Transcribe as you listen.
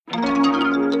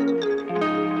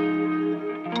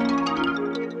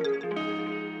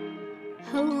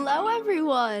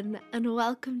everyone, and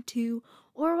welcome to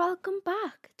or welcome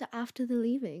back to After the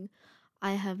Leaving.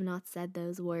 I have not said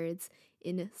those words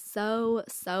in so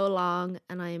long,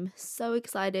 and I am so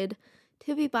excited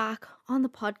to be back on the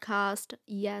podcast.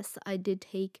 Yes, I did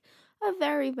take a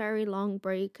very long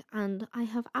break, and I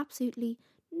have absolutely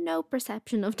no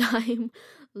perception of time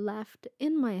left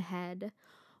in my head.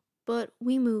 But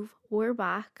we're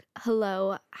back.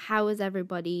 Hello, how is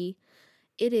everybody?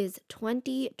 It is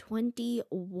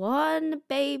 2021,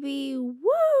 baby.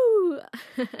 Woo!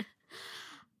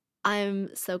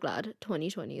 I'm so glad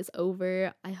 2020 is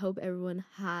over. I hope everyone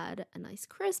had a nice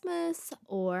Christmas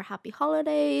or happy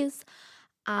holidays.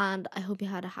 And I hope you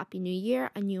had a happy new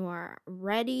year and you are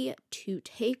ready to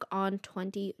take on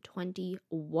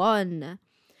 2021.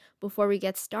 Before we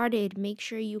get started, make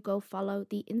sure you go follow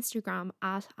the Instagram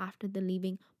at After the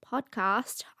Leaving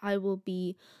Podcast. I will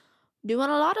be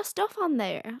doing a lot of stuff on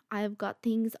there. I've got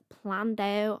things planned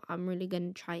out. I'm really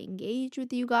going to try engage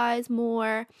with you guys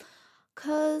more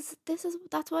cuz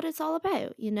that's what it's all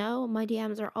about, you know? My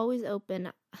DMs are always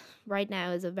open. Right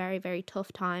now is a very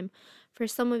tough time for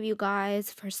some of you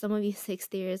guys, for some of you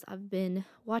sixth years. I've been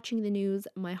watching the news.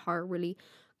 My heart really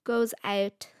goes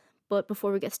out. But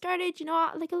before we get started, you know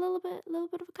what? Like a little bit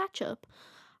of a catch up.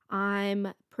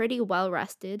 I'm pretty well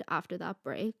rested after that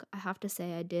break. I have to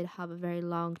say, I did have a very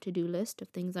long to do list of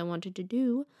things I wanted to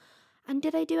do. And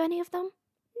did I do any of them?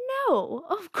 No,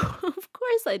 of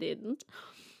course I didn't.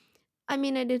 I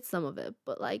mean, I did some of it,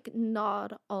 but like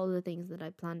not all the things that I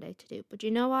planned out to do. But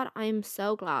you know what? I'm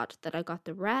so glad that I got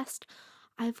the rest.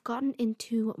 I've gotten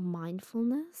into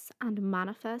mindfulness and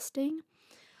manifesting.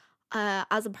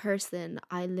 As a person,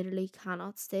 I literally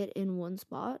cannot sit in one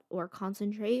spot or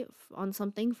concentrate on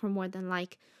something for more than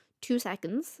like 2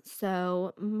 seconds.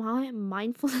 So my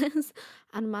mindfulness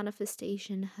and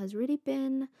manifestation has really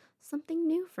been something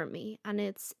new for me, and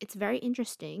it's very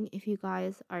interesting. If you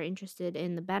guys are interested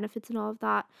in the benefits and all of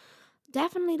that,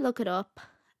 definitely look it up.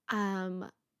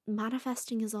 Um,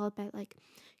 Manifesting is all about like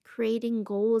creating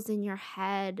goals in your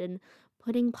head and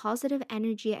putting positive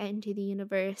energy out into the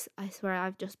universe. I swear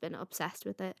I've just been obsessed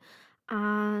with it.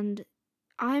 And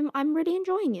I'm really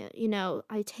enjoying it. You know,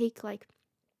 I take like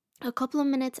a couple of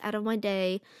minutes out of my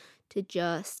day to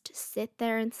just sit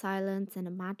there in silence and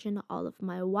imagine all of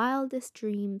my wildest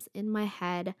dreams in my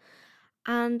head,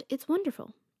 and it's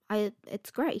wonderful. It's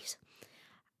great.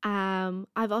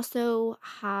 I've also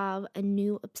have a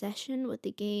new obsession with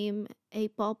the game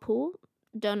 8 Ball Pool.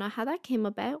 Don't know how that came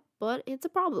about, but it's a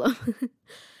problem.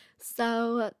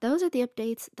 So those are the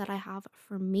updates that I have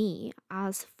for me.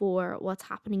 As for what's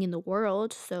happening in the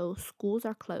world, so schools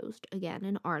are closed again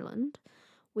in Ireland.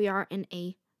 We are in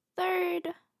a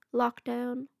third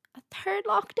lockdown. A third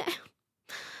lockdown.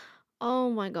 Oh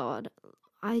my god.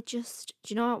 Do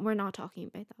you know what? We're not talking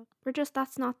about that.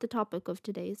 That's not the topic of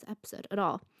today's episode at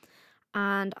all.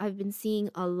 And I've been seeing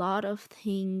a lot of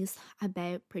things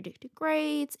about predicted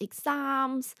grades,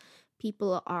 exams.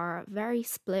 People are very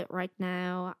split right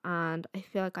now, and I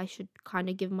feel like I should kind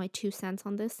of give my 2 cents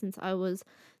on this since I was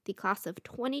the class of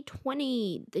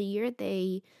 2020, the year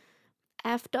they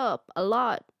effed up a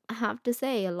lot. I have to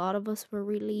say, a lot of us were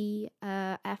really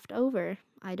effed over.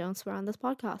 I don't swear on this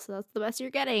podcast, so that's the best you're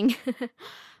getting.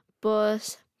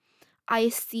 But I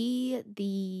see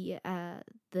the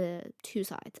two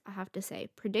sides, I have to say.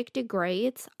 Predicted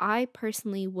grades, I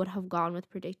personally would have gone with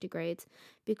predicted grades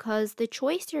because the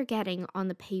choice you're getting on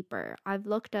the paper, I've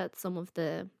looked at some of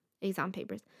the exam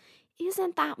papers,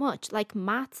 isn't that much. Like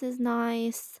maths is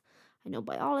nice, I know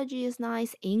biology is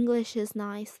nice, English is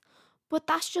nice, but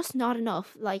that's just not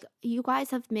enough. Like you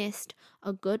guys have missed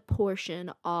a good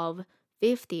portion of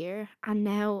fifth year and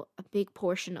now a big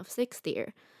portion of sixth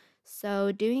year.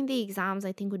 So doing the exams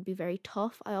I think would be very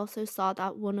tough. I also saw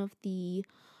that one of the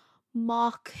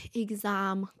mock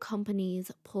exam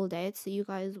companies pulled out, so you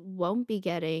guys won't be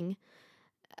getting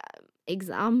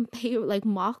exam pay like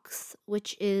mocks,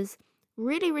 which is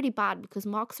really bad because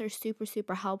mocks are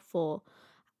super helpful.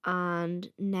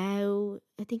 And now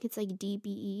I think it's like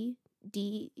DBS?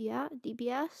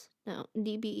 No,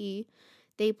 DBE.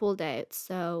 They pulled out,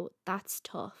 so that's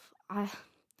tough.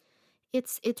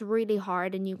 It's really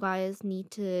hard, and you guys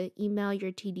need to email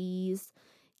your TDs,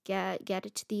 get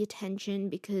it to the attention,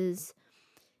 because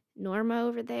Norma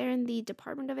over there in the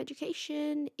Department of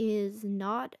Education is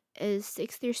not a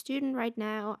sixth year student right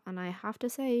now, and I have to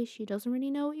say she doesn't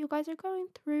really know what you guys are going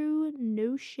through.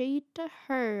 No shade to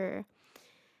her.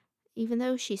 Even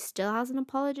though she still hasn't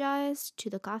apologized to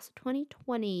the class of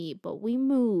 2020, but we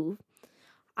move.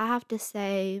 I have to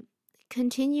say,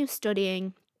 continue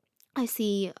studying. I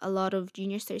see a lot of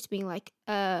junior certs being like,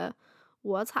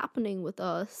 what's happening with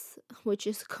us, which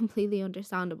is completely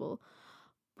understandable.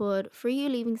 But for you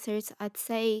leaving certs, I'd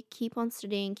say keep on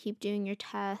studying, keep doing your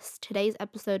tests. Today's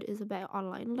episode is about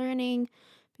online learning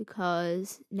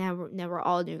because now we're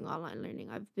all doing online learning.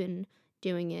 I've been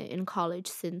doing it in college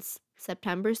since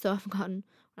September, so I've gotten,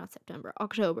 not September,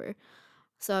 October.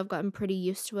 So I've gotten pretty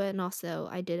used to it, and also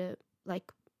I did it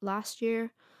like last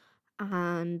year,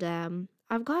 and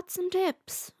I've got some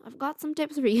tips. I've got some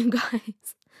tips for you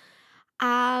guys.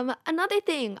 Another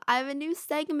thing, I have a new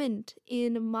segment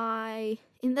in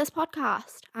this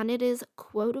podcast, and it is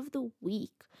quote of the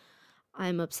week.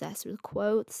 I'm obsessed with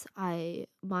quotes.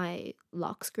 My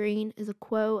lock screen is a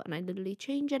quote, and I literally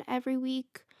change it every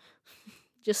week,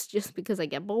 just because I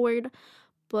get bored.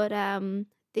 But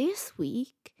this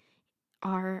week,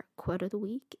 our quote of the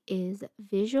week is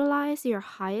visualize your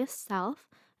highest self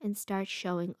and start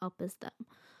showing up as them.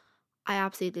 I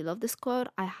absolutely love this quote.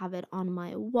 I have it on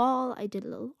my wall. I did a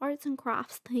little arts and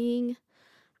crafts thing.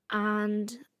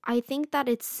 And I think that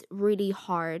it's really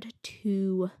hard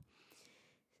to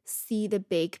see the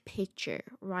big picture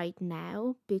right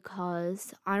now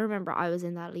because I remember I was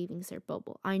in that leaving cert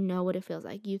bubble. I know what it feels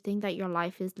like. You think that your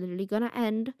life is literally going to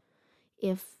end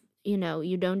if, you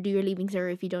don't do your leaving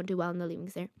cert, if you don't do well in the leaving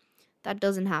cert. That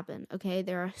doesn't happen, okay?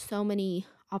 There are so many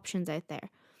options out there.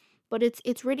 But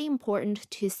it's really important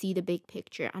to see the big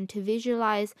picture and to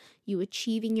visualize you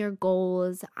achieving your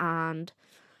goals and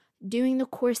doing the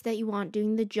course that you want,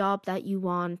 doing the job that you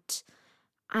want,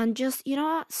 and just,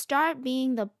 start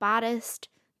being the baddest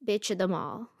bitch of them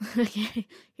all. Okay,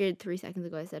 here 3 seconds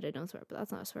ago I said I don't swear, but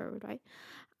that's not a swear word, right?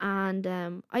 And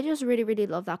I just really, really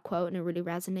love that quote, and it really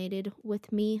resonated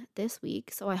with me this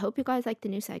week. So I hope you guys like the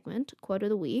new segment, Quote of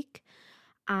the Week.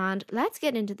 And let's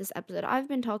get into this episode. I've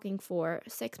been talking for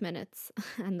 6 minutes,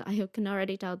 and I can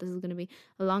already tell this is going to be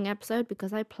a long episode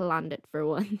because I planned it for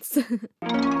once.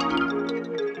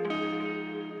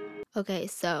 Okay,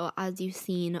 so as you've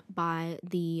seen by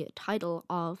the title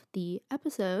of the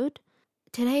episode,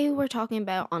 today we're talking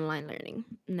about online learning.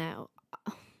 Now,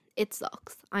 it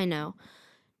sucks. I know.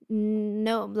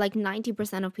 No, like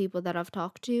 90% of people that I've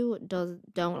talked to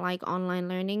don't like online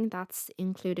learning. That's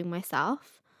including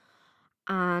myself.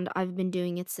 And I've been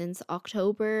doing it since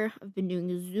October. I've been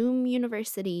doing Zoom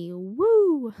University,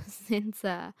 since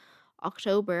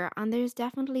October. And there's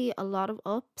definitely a lot of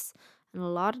ups and a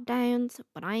lot of downs,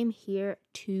 but I'm here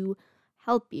to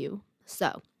help you.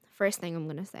 So, first thing I'm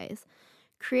going to say is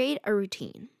create a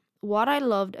routine. What I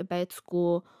loved about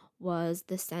school was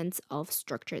the sense of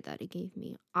structure that it gave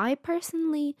me. I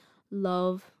personally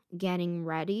love getting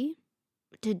ready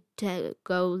to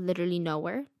go literally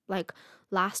nowhere. Like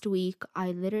last week,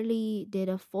 I literally did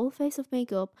a full face of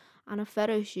makeup and a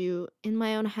photo shoot in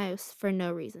my own house for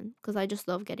no reason because I just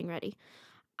love getting ready.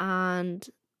 And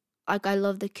like I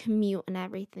love the commute and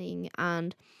everything,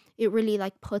 and it really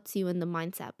like puts you in the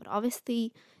mindset. But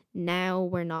obviously now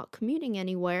we're not commuting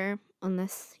anywhere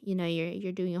unless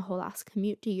you're doing a whole ass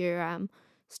commute to your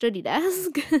study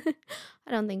desk.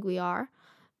 I don't think we are.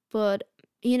 But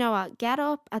you know what? Get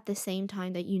up at the same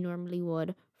time that you normally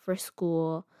would for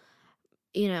school.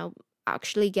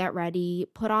 Actually get ready,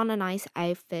 put on a nice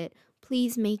outfit.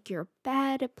 Please make your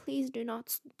bed. Please do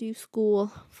not do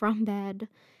school from bed.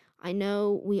 I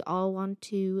know we all want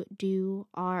to do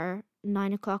our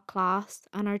 9 o'clock class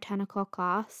and our 10 o'clock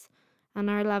class and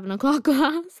our 11 o'clock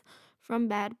class from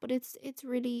bed, but it's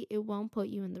really, it won't put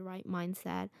you in the right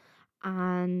mindset.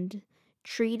 And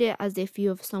treat it as if you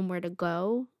have somewhere to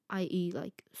go, i.e.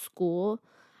 like school,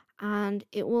 and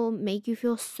it will make you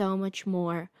feel so much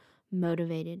more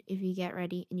motivated if you get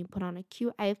ready and you put on a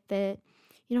cute outfit.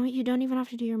 You don't even have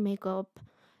to do your makeup.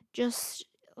 Just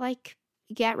like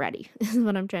get ready is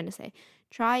what I'm trying to say.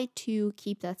 Try to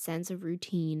keep that sense of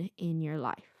routine in your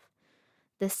life.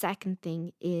 The second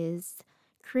thing is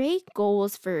create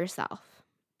goals for yourself.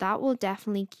 That will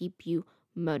definitely keep you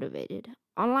motivated.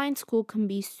 Online school can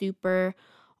be super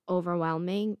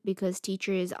overwhelming because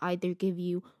teachers either give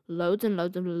you loads and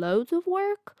loads of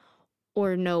work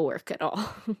or no work at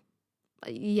all.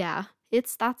 Yeah,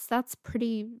 that's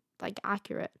pretty like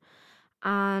accurate.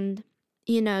 And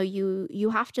you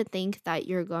have to think that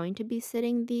you're going to be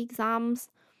sitting the exams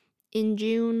in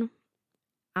June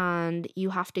and you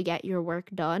have to get your work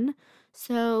done.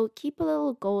 So keep a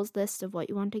little goals list of what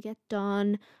you want to get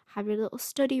done, have your little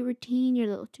study routine, your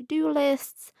little to-do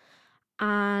lists,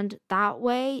 and that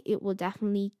way it will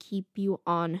definitely keep you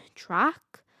on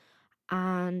track,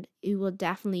 and it will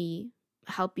definitely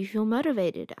help you feel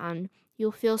motivated, and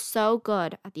you'll feel so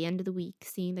good at the end of the week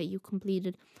seeing that you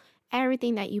completed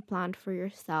everything that you planned for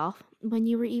yourself when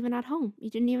you were even at home. You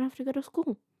didn't even have to go to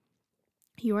school.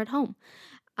 you're at home.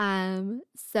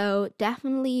 So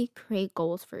definitely create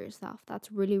goals for yourself.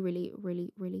 That's really, really,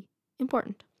 really, really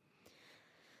important.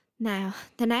 Now,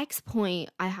 the next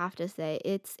point I have to say,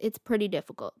 it's pretty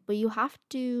difficult, but you have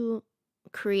to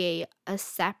create a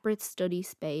separate study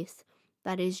space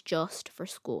that is just for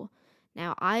school.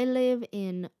 Now, I live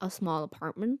in a small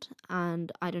apartment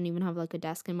and I don't even have like a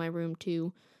desk in my room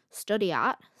to study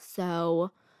at.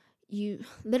 So, you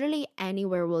literally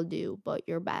anywhere will do but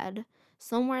your bed.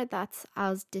 Somewhere that's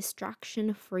as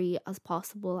distraction free as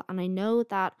possible. And I know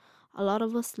that a lot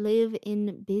of us live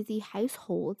in busy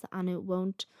households and it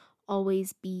won't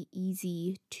always be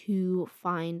easy to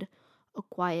find a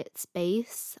quiet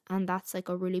space. And that's like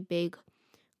a really big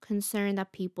concern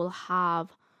that people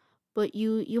have. But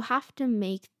you have to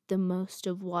make the most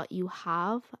of what you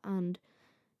have, and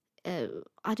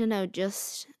I don't know,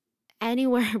 just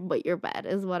anywhere but your bed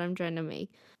is what I'm trying to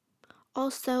make.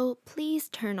 Also, please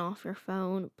turn off your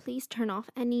phone. Please turn off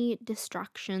any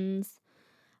distractions.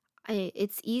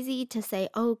 It's easy to say,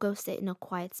 oh, go sit in a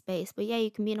quiet space. But yeah, you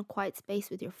can be in a quiet space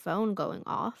with your phone going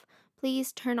off.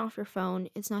 Please turn off your phone.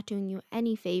 It's not doing you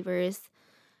any favors.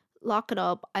 Lock it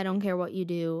up. I don't care what you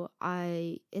do.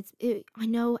 I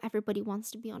know everybody wants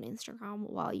to be on Instagram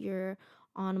while you're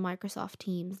on Microsoft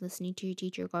Teams listening to your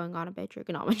teacher going on about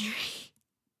trigonometry.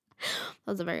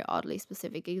 That's a very oddly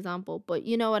specific example, but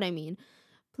you know what I mean.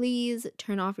 Please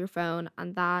turn off your phone.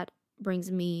 And that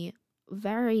brings me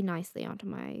very nicely onto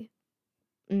my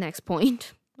next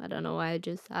point. I don't know why I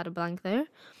just had a blank there.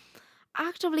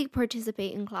 Actively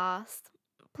participate in class.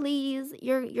 Please,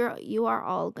 you are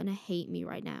all gonna hate me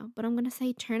right now, but I'm gonna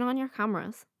say turn on your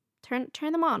cameras. Turn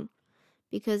them on.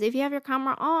 Because if you have your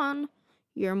camera on,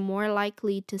 you're more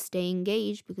likely to stay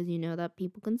engaged because you know that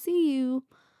people can see you.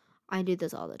 I do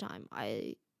this all the time.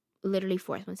 I literally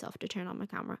force myself to turn on my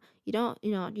camera. You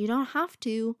don't have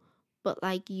to, but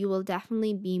like you will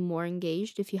definitely be more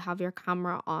engaged if you have your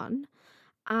camera on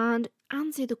and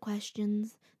answer the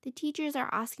questions. The teachers are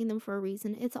asking them for a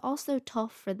reason. It's also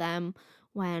tough for them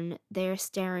when they're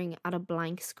staring at a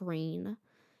blank screen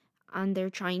and they're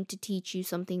trying to teach you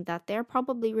something that they're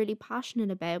probably really passionate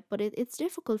about, but it's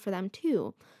difficult for them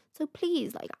too. So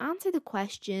please, like, answer the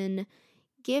question,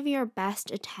 give your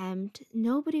best attempt.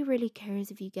 Nobody really cares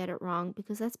if you get it wrong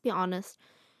because let's be honest,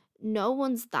 no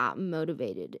one's that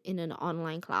motivated in an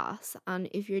online class. And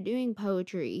if you're doing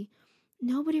poetry,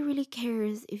 nobody really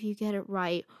cares if you get it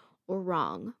right or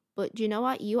wrong. But you know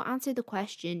what? You answer the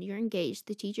question, you're engaged.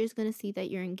 The teacher's going to see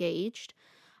that you're engaged,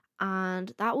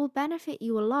 and that will benefit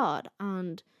you a lot.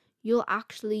 And you'll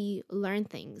actually learn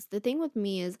things. The thing with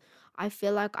me is, I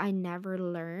feel like I never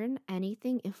learn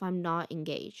anything if I'm not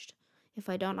engaged. If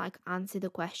I don't like answer the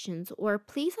questions, or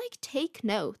please like take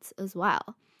notes as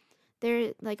well.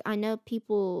 There, like, I know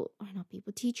people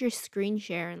teachers screen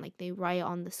share and like they write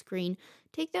on the screen.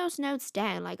 Take those notes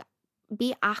down, like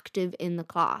be active in the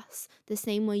class the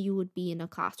same way you would be in a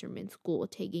classroom in school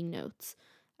taking notes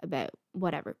about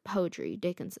whatever, poetry,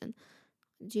 Dickinson.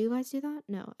 Do you guys do that?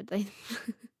 No.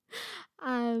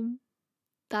 um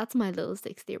that's my little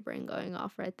 6th year brain going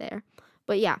off right there.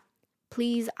 But yeah,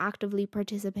 please actively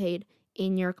participate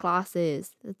in your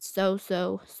classes. It's so,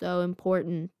 so, so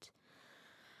important.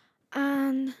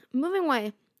 And moving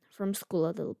away from school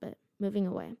a little bit, moving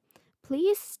away,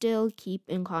 please still keep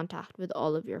in contact with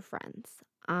all of your friends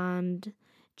and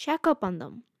check up on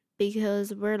them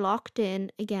because we're locked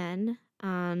in again.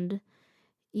 And,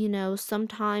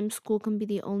 sometimes school can be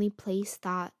the only place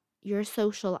that you're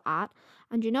social at.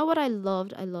 And you know what I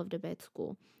loved about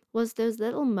school was those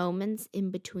little moments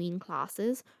in between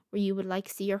classes where you would like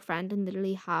see your friend and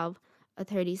literally have a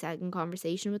 30-second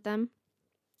conversation with them,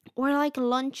 or like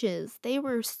lunches. They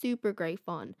were super great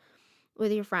fun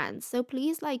with your friends. So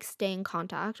please like stay in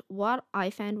contact. What I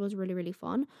found was really, really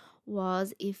fun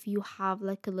was if you have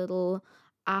like a little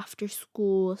after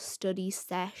school study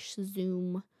sesh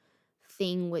Zoom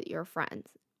thing with your friends.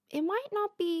 It might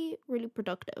not be really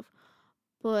productive,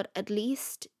 but at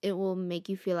least it will make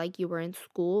you feel like you were in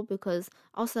school, because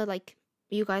also like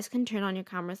you guys can turn on your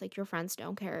cameras, like your friends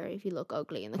don't care if you look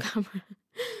ugly in the camera,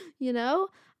 you know?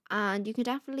 And you can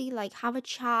definitely like have a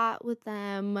chat with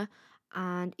them.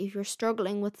 And if you're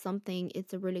struggling with something,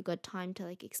 it's a really good time to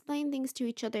like explain things to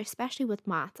each other, especially with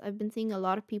maths. I've been seeing a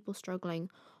lot of people struggling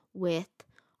with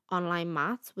online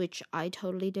maths, which I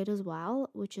totally did as well,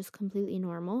 which is completely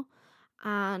normal.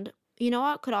 And you know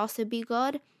what could also be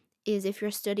good is if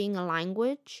you're studying a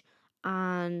language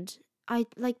and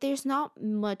there's not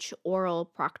much oral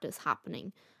practice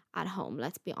happening at home,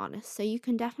 let's be honest. So you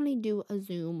can definitely do a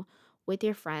Zoom with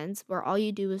your friends where all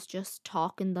you do is just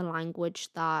talk in the language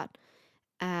that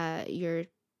you're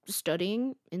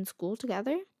studying in school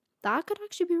together. That could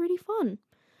actually be really fun.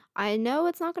 I know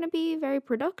it's not going to be very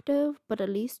productive, but at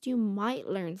least you might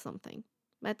learn something.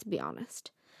 Let's be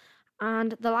honest.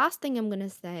 And the last thing I'm going to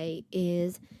say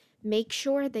is make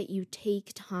sure that you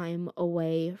take time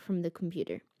away from the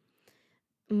computer.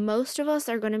 Most of us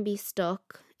are going to be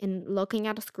stuck in looking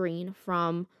at a screen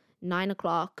from 9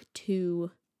 o'clock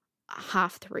to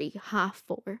 3:30,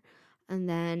 4:30. And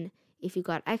then if you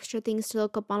got extra things to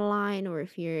look up online, or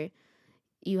if you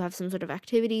have some sort of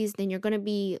activities, then you're going to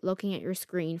be looking at your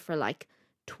screen for like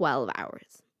 12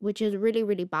 hours, which is really,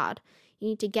 really bad. You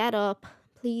need to get up.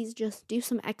 Please just do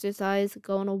some exercise,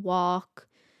 go on a walk.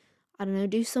 I don't know,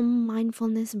 do some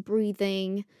mindfulness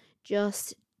breathing.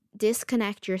 Just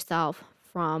disconnect yourself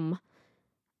from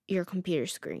your computer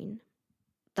screen.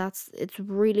 It's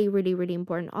really, really, really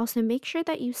important. Also, make sure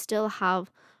that you still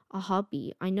have a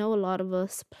hobby. I know a lot of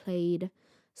us played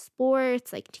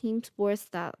sports, like team sports,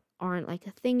 that aren't like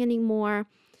a thing anymore.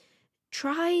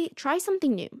 Try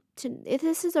something new.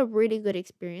 This is a really good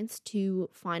experience to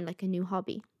find like a new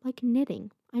hobby, like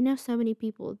knitting. I know so many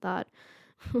people that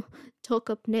took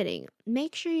up knitting.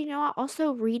 Make sure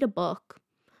also read a book.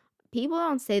 People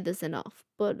don't say this enough,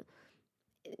 but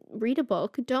read a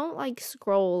book. Don't like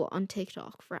scroll on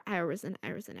TikTok for hours and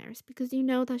hours and hours, because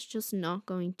that's just not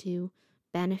going to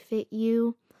benefit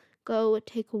you. Go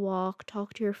take a walk,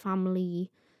 talk to your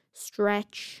family,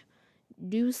 stretch,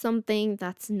 do something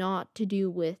that's not to do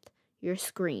with your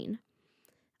screen.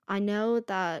 I know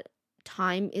that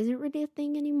time isn't really a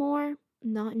thing anymore,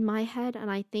 not in my head,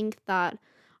 and I think that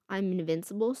I'm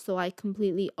invincible, so I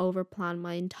completely overplan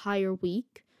my entire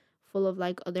week full of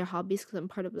like other hobbies, because I'm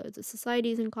part of loads of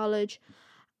societies in college.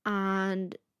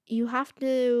 And you have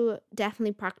to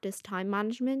definitely practice time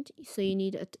management. So you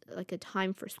need a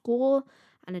time for school,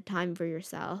 and a time for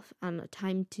yourself, and a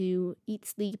time to eat,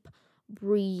 sleep,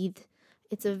 breathe.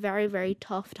 It's a very, very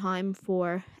tough time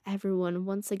for everyone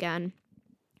once again.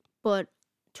 But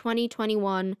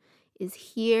 2021 is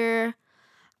here.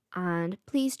 And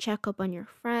please check up on your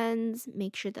friends.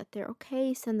 Make sure that they're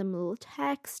okay. Send them a little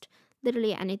text.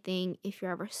 Literally anything. If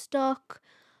you're ever stuck,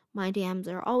 my DMs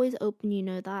are always open. You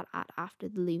know that at After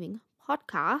the Leaving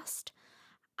Podcast.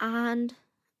 And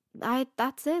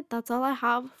that's it. That's all I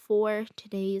have for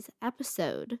today's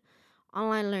episode.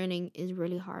 Online learning is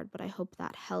really hard, but I hope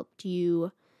that helped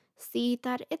you see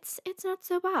that it's not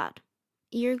so bad.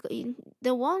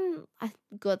 The one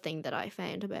good thing that I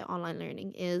found about online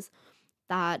learning is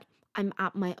that I'm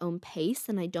at my own pace,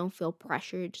 and I don't feel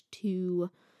pressured to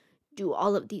do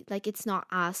all of the, like, it's not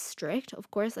as strict.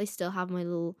 Of course, I still have my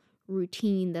little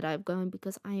routine that I've going,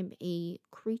 because I am a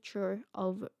creature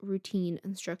of routine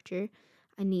and structure.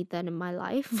 I need that in my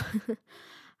life.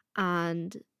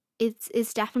 And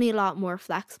it's definitely a lot more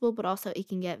flexible, but also it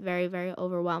can get very, very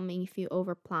overwhelming if you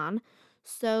overplan.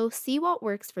 So see what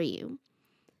works for you.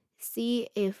 See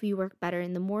if you work better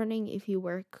in the morning, if you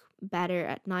work better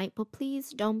at night, but please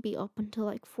don't be up until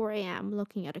like 4 a.m.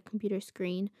 looking at a computer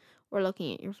screen or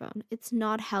looking at your phone. It's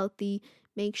not healthy.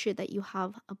 Make sure that you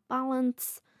have a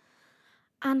balance.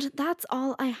 And that's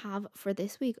all I have for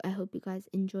this week. I hope you guys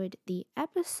enjoyed the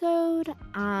episode,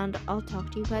 and I'll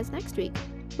talk to you guys next week.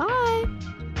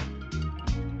 Bye!